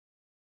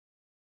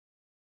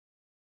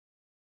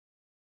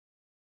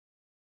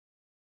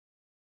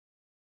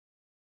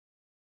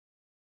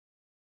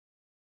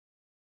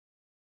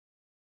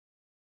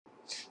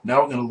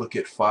Now we're going to look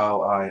at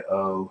file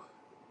I/O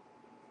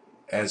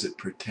as it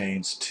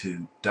pertains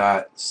to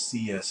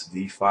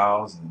 .csv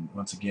files, and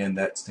once again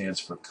that stands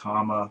for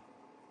comma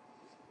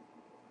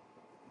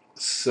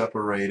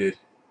separated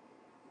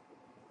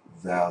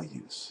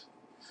values.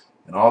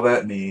 And all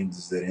that means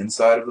is that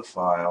inside of the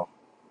file,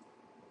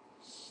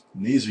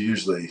 and these are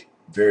usually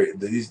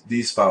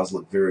these files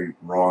look very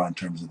raw in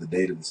terms of the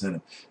data that's in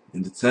them.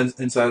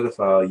 Inside of the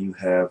file you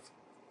have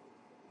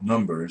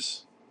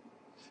numbers,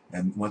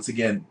 and once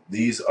again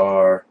these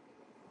are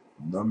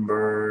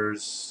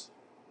numbers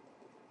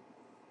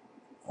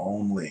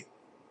only.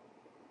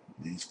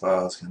 These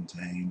files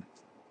contain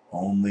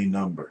only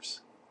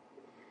numbers.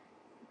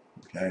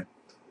 Okay,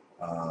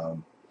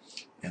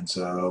 and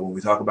so when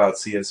we talk about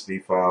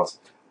CSV files,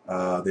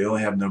 they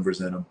only have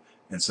numbers in them.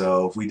 And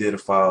so if we did a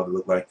file that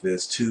looked like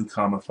this, 2,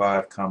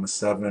 5,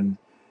 7,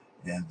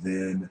 and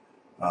then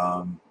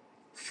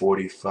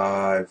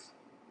 45,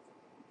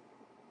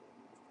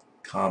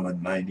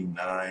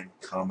 99,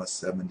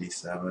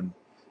 77,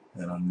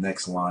 and on the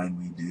next line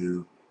we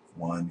do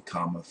 1,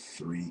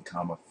 3,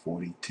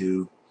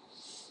 42.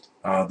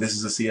 This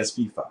is a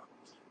CSV file,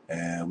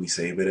 and we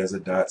save it as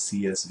a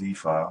 .csv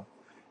file.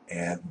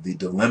 And the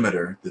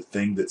delimiter, the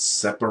thing that's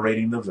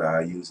separating the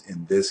values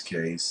in this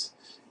case,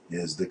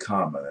 is the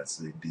comma. That's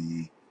the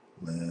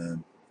delimiter.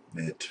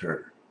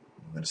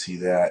 I'm going to see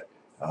that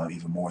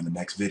even more in the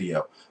next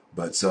video.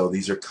 But so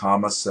these are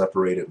comma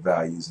separated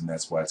values, and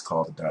that's why it's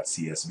called a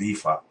 .csv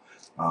file.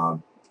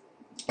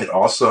 It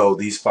also,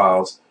 these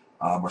files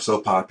are so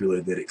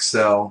popular that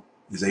Excel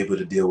is able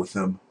to deal with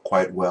them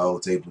quite well.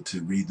 It's able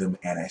to read them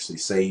and actually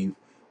save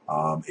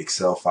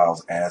Excel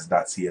files as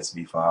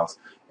 .csv files,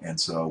 and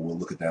so we'll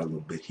look at that a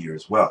little bit here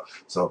as well.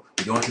 So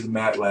we go into the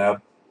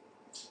MATLAB,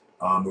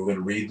 we're going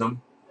to read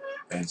them,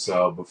 and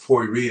so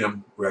before we read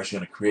them, we're actually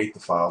going to create the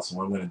file. So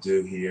what I'm going to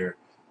do here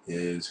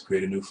is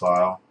create a new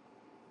file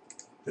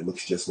that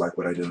looks just like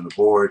what I did on the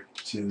board.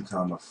 2,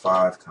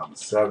 5,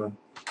 7.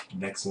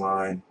 Next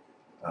line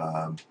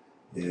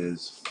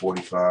is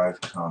 45,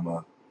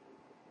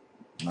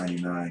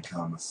 99,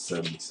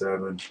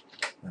 77,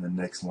 and the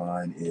next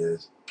line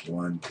is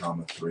 1,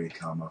 3,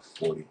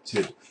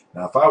 42.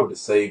 Now if I were to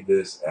save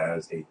this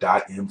as a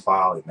 .m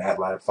file, a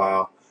MATLAB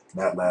file,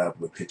 MATLAB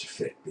would pitch a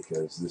fit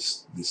because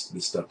this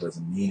stuff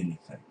doesn't mean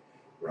anything,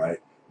 right?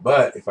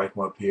 But if I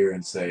come up here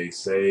and say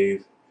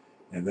save,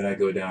 and then I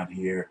go down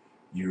here,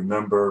 you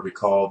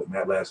recall that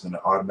MATLAB is going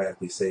to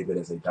automatically save it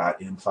as a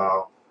 .m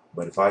file.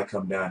 But if I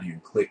come down here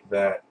and click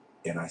that,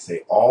 and I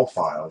say all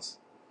files,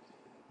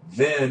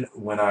 then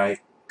when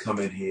I come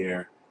in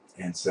here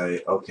and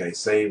say, okay,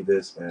 save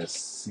this as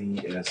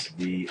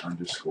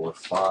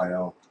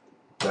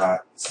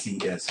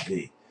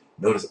csv_file.csv.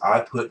 Notice I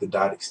put the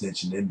dot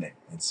extension in there,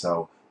 and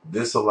so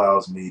this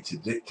allows me to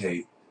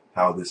dictate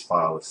how this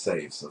file is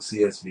saved. So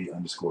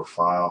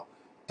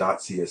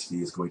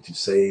csv_file.csv is going to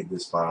save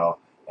this file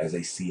as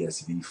a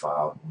CSV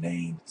file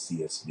named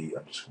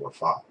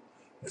csv_file.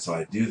 And so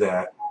I do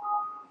that,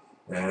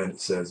 and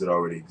it says it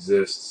already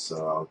exists,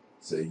 so I'll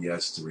say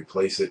yes to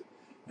replace it.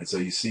 And so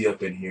you see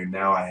up in here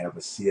now I have a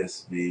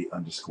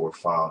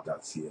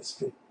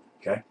csv_file.csv.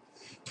 Okay.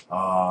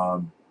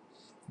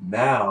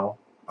 Now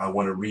I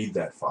want to read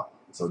that file.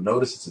 So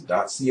notice it's a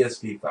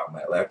 .csv file.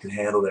 MATLAB can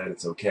handle that.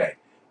 It's okay.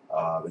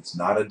 It's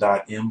not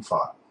a .m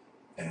file,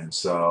 and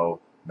so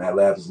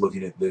MATLAB is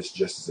looking at this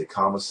just as a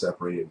comma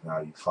separated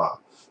value file.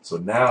 So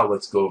now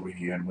let's go over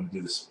here, and I'm going to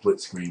do the split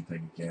screen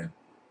thing again.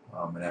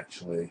 And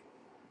actually,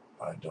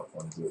 I don't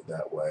want to do it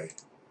that way.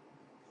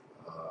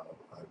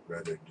 I'd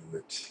rather do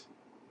it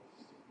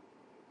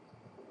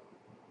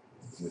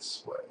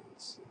this way.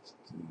 Let's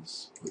do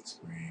split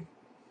screen.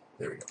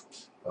 There we go.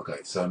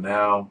 Okay, so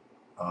now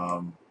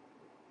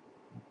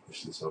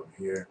push this over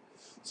here.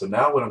 So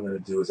now what I'm going to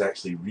do is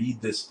actually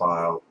read this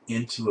file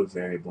into a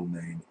variable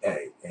named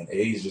A, and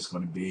A is just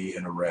going to be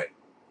an array.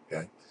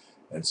 Okay,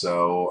 and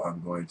so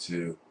I'm going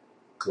to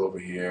go over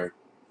here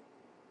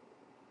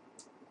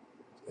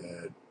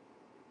and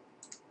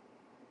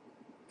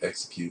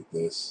execute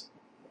this.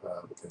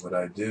 And what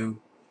I do,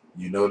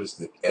 you notice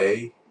that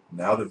A,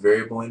 now the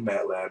variable in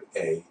MATLAB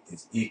A,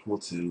 is equal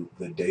to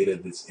the data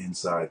that's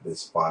inside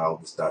this file,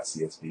 this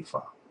 .csv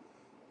file,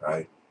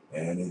 right?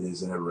 And it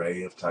is an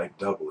array of type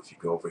double. If you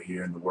go over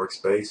here in the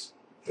workspace,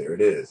 there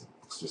it is. It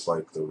looks just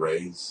like the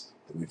arrays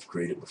that we've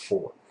created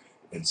before.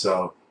 And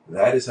so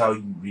that is how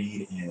you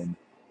read in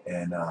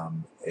a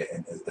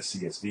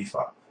CSV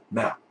file.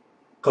 Now,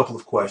 a couple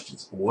of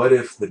questions. What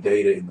if the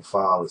data in the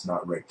file is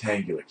not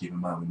rectangular? Keep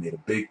in mind we made a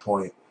big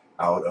point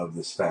out of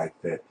this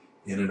fact that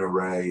in an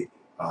array,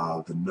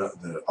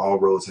 all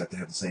rows have to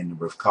have the same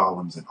number of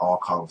columns, and all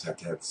columns have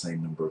to have the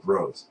same number of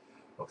rows.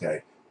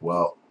 Okay,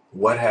 well,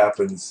 what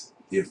happens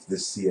if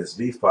this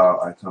CSV file,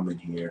 I come in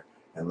here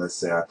and let's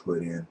say I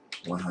put in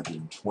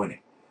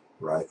 120,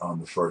 right, on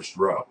the first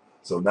row.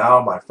 So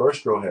now my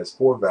first row has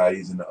 4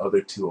 values and the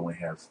other 2 only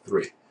have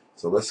 3.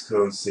 So let's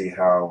go and see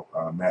how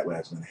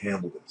MATLAB is going to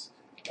handle this.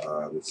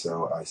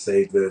 So I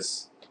save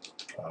this,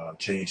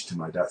 change to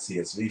my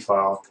 .csv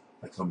file.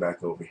 I come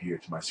back over here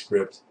to my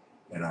script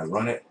and I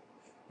run it.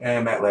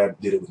 And MATLAB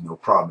did it with no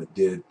problem. It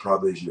did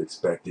probably as you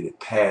expected. It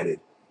padded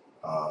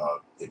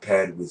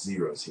with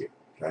zeros here.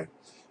 Okay.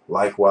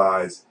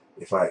 Likewise,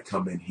 if I had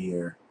come in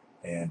here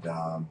and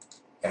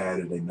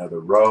added another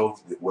row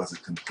that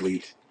wasn't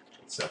complete,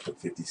 so I put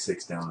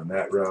 56 down on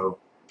that row,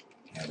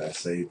 and I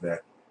save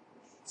that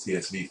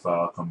CSV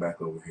file, come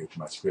back over here to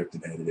my script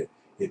and edit it.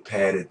 It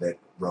padded that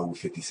row with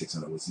 56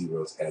 on it with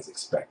zeros as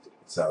expected.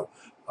 So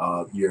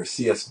your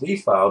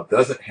CSV file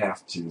doesn't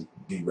have to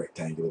be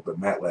rectangular, but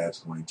MATLAB's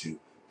going to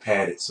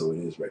pad it so it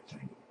is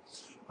rectangular.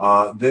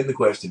 Then the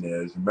question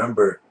is,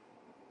 remember,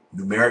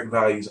 numeric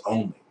values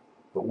only.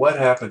 But what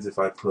happens if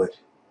I put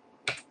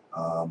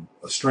a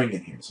string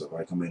in here? So if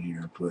I come in here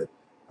and put,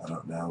 I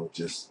don't know,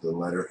 just the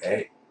letter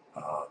A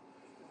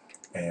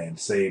and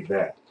save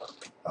that.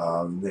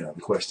 The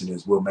question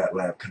is, will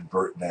MATLAB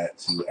convert that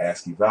to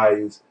ASCII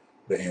values?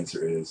 The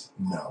answer is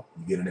no.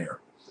 You get an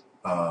error.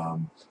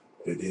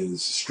 It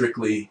is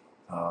strictly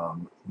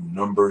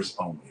numbers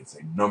only. It's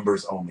a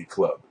numbers only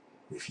club,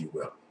 if you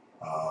will.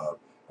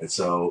 And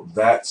so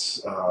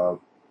that's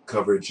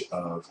coverage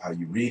of how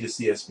you read a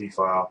CSV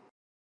file.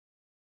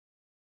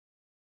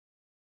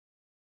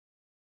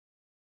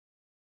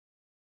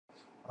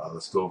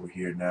 Let's go over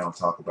here now and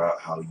talk about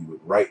how you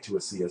would write to a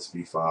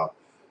CSV file.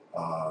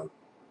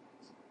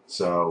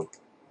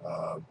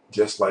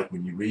 Just like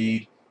when you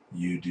read,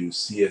 you do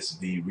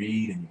CSV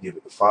read and you give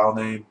it the file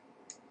name.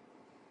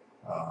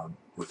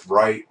 With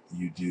write,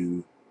 you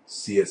do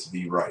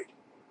CSV write.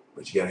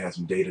 But you got to have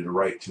some data to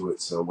write to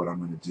it. So what I'm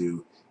going to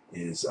do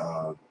is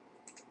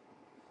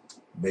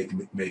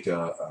make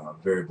a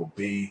variable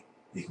b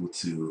equal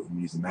to, I'm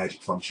use the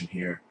magic function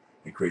here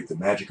and create the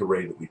magic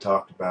array that we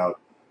talked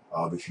about.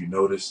 If you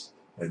notice,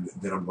 and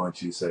then I'm going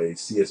to say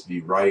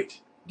CSV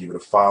write, give it a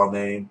file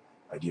name.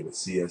 I give it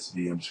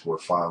CSV underscore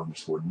file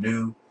underscore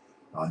new.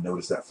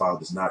 Notice that file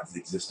does not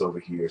exist over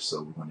here,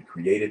 so we're going to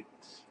create it.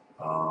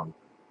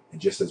 And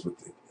just as with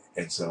the,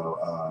 and so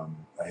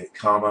I hit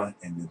comma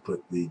and then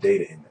put the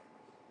data in there.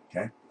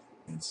 Okay,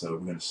 and so we're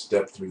going to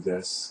step through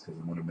this because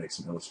I want to make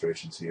some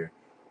illustrations here.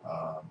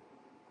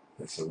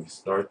 And so we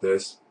start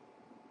this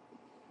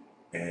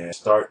and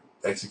start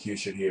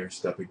execution here,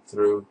 stepping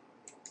through.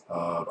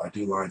 I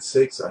do line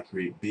 6. I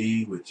create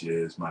B, which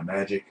is my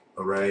magic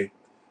array,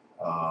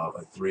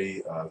 a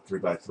 3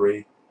 by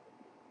 3.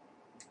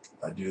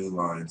 I do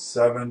line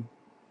 7,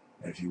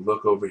 and if you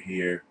look over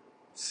here,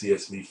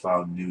 CSV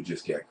file new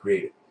just got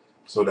created.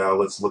 So now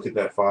let's look at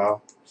that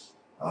file.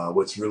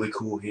 What's really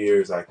cool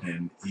here is I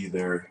can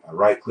either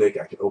right click,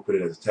 I can open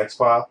it as a text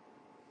file.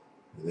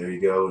 There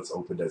you go, it's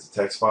opened as a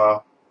text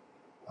file.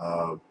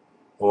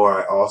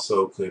 Or I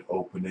also could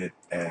open it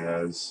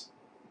as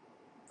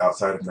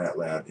outside of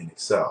MATLAB in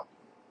Excel.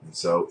 And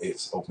so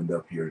it's opened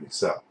up here in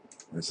Excel.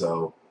 And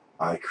so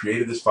I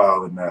created this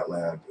file in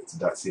MATLAB, it's a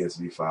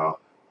 .csv file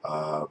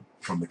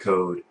from the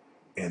code,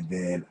 and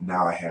then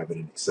now I have it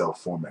in Excel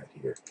format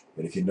here.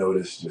 And if you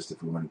notice, just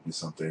if we want to do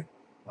something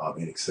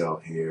in Excel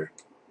here,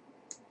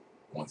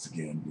 once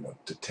again,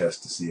 to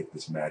test to see if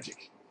this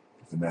magic,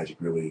 if the magic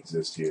really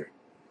exists here,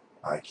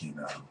 I can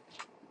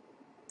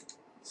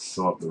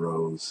sum up the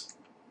rows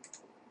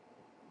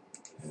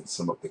and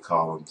sum up the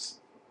columns.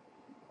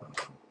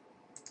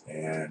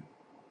 And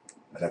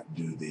I'd have to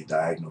do the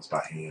diagonals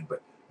by hand,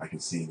 but I can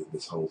see that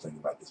this whole thing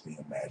about this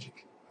being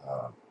magic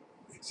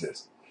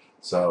exists.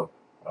 So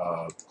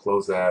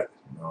close that.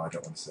 No, I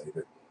don't want to save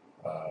it.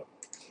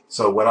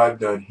 So what I've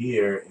done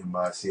here in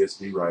my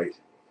CSV write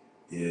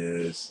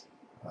is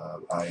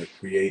I have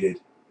created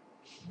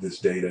this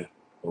data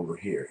over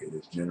here. It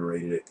has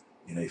generated it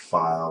in a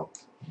file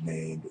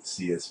named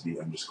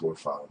CSV underscore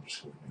file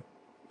underscore new.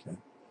 Okay.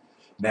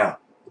 Now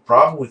the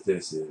problem with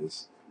this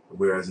is,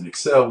 whereas in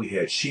Excel we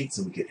had sheets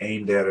and we could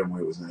aim data and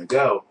where it was going to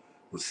go,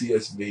 with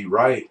CSV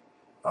write,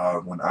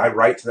 when I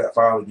write to that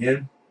file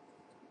again,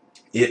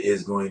 it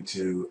is going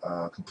to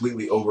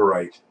completely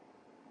overwrite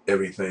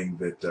everything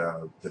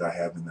that I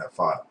have in that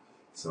file.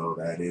 So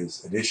that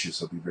is an issue,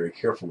 so be very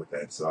careful with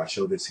that. So I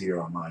show this here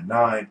on line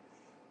 9,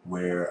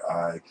 where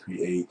I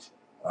create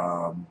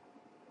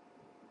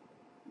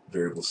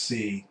variable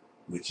C,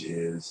 which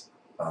is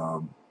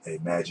a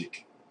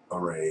magic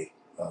array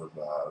of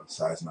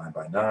size 9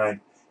 by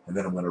 9, and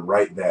then I'm going to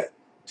write that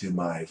to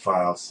my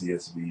file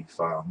CSV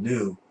file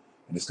new,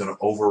 and it's going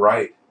to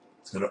overwrite.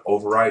 It's going to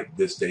overwrite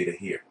this data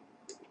here.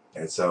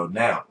 And so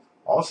now,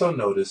 also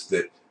notice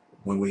that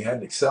when we had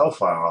an Excel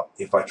file,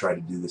 if I tried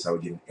to do this, I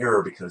would get an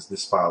error because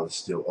this file is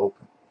still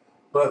open.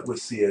 But with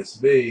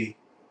CSV,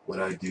 when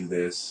I do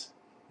this,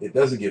 it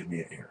doesn't give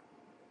me an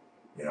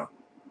error.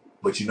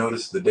 But you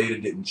notice the data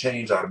didn't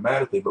change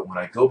automatically, but when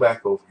I go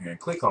back over here and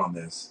click on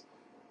this,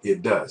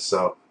 it does.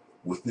 So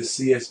with this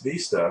CSV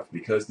stuff,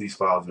 because these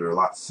files are a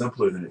lot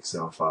simpler than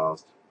Excel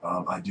files,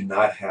 I do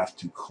not have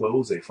to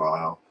close a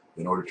file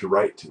in order to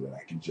write to it.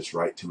 I can just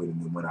write to it,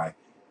 and then when I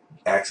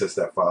access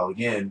that file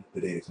again,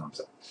 the data comes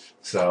up.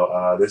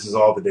 So this is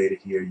all the data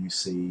here you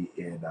see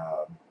in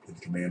the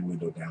command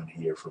window down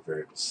here for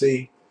variable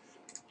C.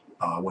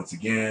 Once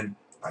again,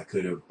 I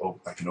can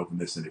open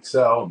this in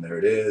Excel, and there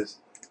it is.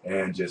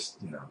 And just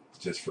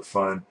for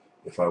fun,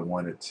 if I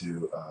wanted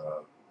to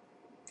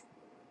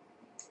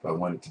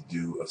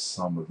do a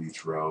sum of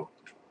each row,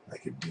 I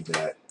could do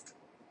that.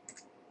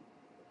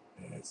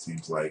 And it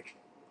seems like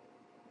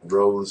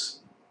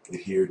rows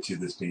adhere to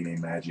this being a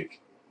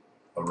magic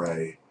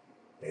array,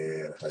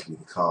 and if I do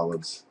the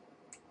columns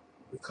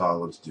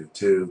do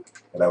too,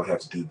 and I would have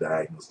to do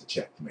diagonals to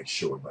check to make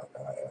sure, but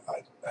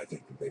I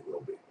think that they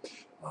will be.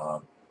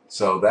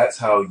 So that's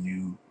how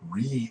you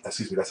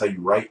that's how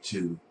you write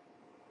to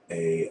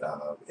a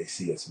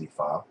CSV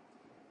file.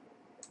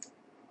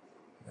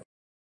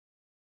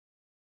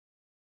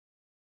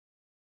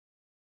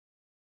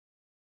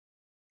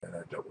 And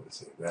I don't want to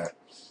save that.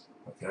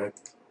 Okay.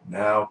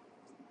 Now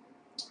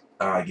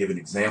I give an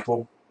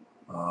example,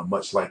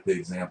 much like the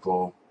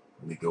example.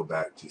 Let me go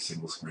back to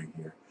single screen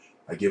here.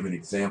 I give an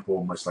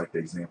example, much like the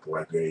example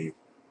I gave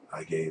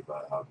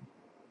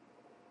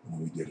when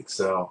we did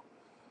Excel.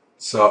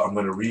 So I'm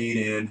going to read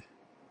in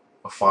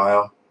a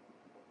file.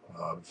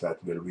 In fact,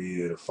 I'm going to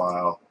read in a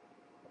file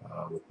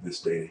with this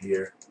data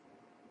here.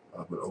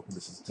 I'm going to open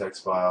this as a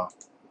text file.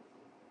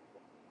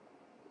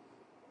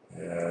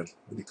 And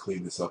let me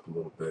clean this up a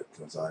little bit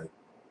because I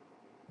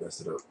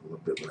messed it up a little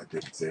bit when I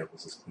did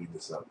examples. Let's clean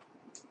this up.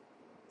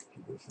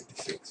 Keep it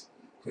 56.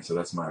 Okay, so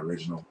that's my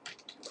original.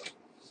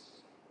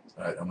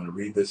 Alright, I'm going to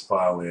read this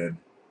file in,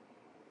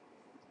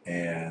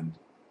 and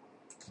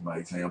my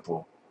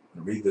example,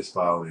 I'm going to read this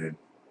file in,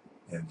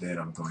 and then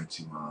I'm going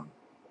to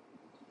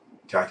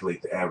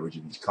calculate the average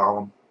of each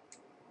column.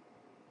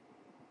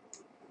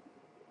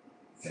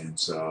 And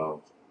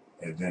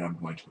then I'm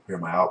going to prepare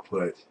my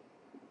output,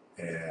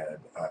 and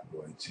I'm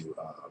going to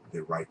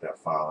then write that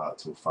file out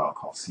to a file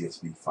called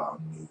Csv File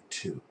New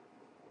 2.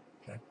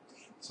 Okay,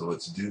 so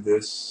let's do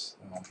this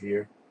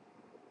here.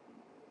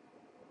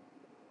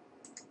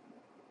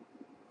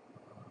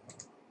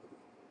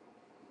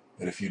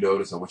 And if you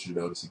notice, I want you to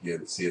notice again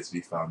that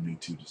Csv File New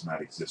 2 does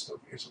not exist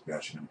over here, so we're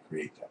actually going to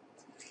create that.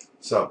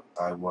 So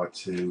I want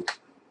to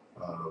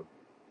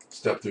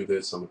step through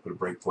this, so I'm going to put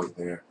a breakpoint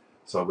there.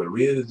 So I'm going to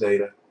read the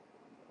data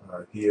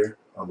here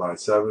on line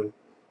 7.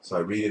 So I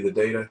read the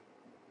data.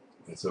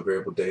 It's a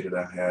variable data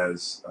that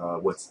has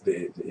what's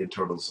the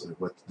internals,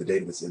 what the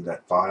data that's in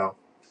that file.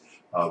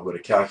 I'm going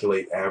to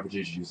calculate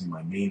averages using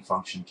my mean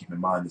function. Keep in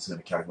mind, it's going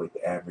to calculate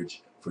the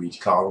average for each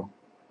column.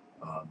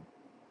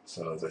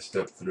 So as I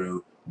step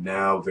through,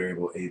 now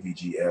variable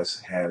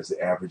avgs has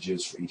the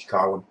averages for each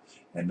column,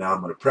 and now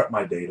I'm going to prep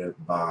my data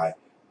by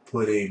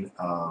putting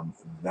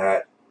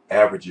that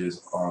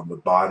averages on the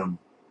bottom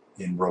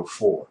in row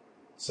 4.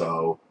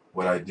 So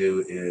what I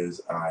do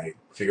is I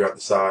figure out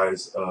the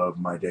size of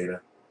my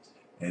data,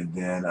 and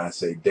then I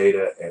say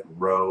data at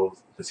row,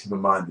 because keep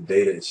in mind the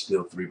data is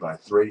still 3 by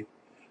 3,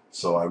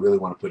 so I really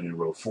want to put it in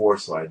row 4,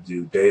 so I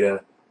do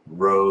data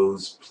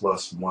rows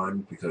plus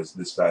 1, because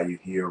this value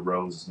here,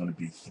 rows, is going to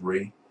be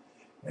 3,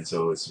 and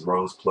so it's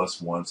rows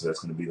plus 1, so that's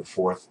going to be the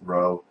 4th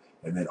row,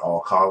 and then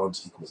all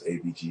columns equals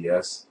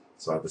avgs,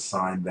 so I've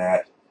assigned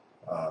that.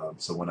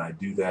 So when I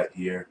do that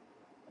here,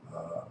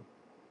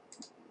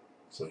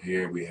 so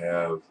here we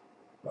have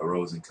my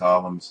rows and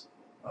columns.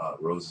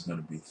 Rows is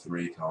going to be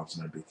 3, columns is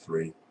going to be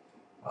 3.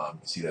 You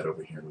see that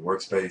over here in the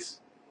workspace.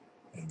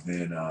 And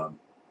then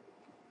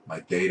my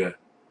data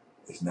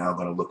is now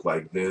going to look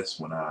like this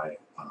when I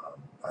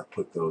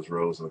put those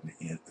rows on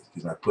the end.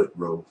 Because I put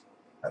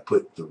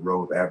the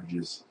row of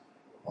averages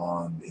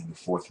in the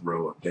 4th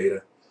row of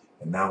data,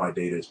 and now my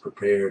data is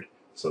prepared.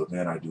 So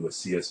then I do a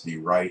CSV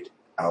write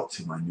out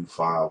to my new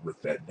file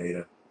with that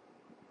data.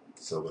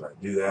 So when I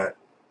do that,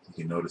 you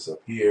can notice up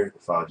here the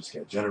file just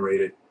got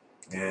generated,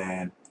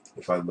 and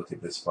if I look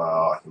at this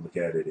file, I can look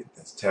at it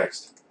as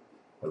text.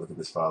 If I look at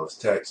this file as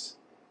text,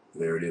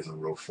 there it is on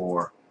row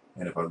 4,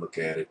 and if I look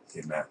at it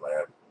in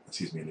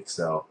in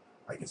Excel,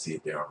 I can see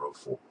it there on row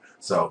 4.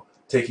 So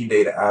taking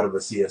data out of a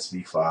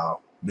CSV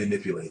file,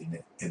 manipulating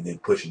it, and then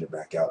pushing it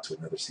back out to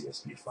another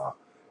CSV file.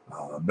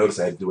 Notice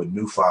I had to do a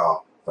new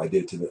file. If I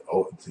did it to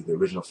the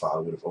original file,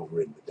 it would have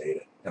overwritten the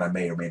data, and I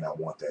may or may not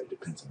want that. It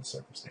depends on the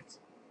circumstance.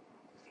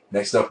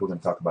 Next up, we're going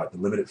to talk about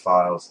delimited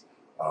files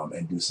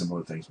and do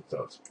similar things with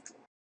those.